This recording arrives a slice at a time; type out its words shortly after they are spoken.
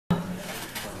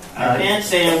I can't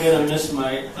say I'm going to miss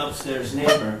my upstairs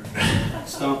neighbor,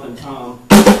 Stompin' Tom.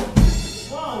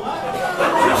 Whoa, what?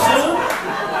 Too soon?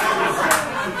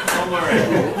 Don't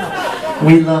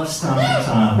worry. We love Stompin'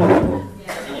 Tom. We're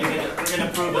going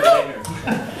to prove it later.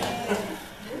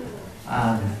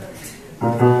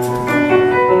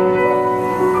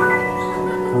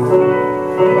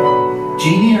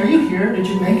 Jeannie, are you here? Did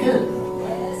you make it?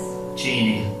 Yes.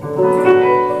 Jeannie.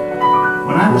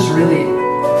 When I was really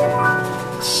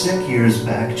sick years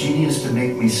back, Jeannie used to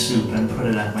make me soup and put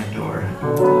it at my door.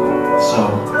 So,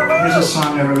 here's a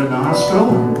song I wrote in the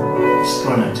hospital. Just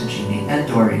going out to Jeannie and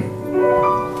Dory.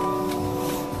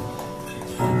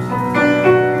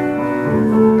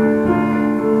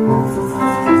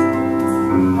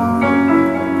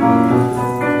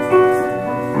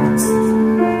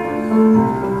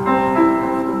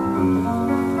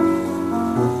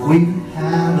 We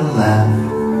had a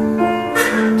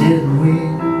laugh, didn't we?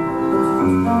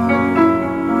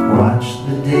 Watch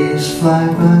the days fly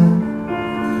by.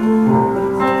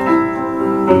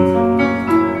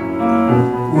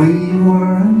 We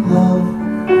were in love,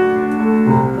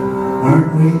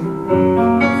 weren't we?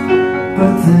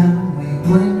 But then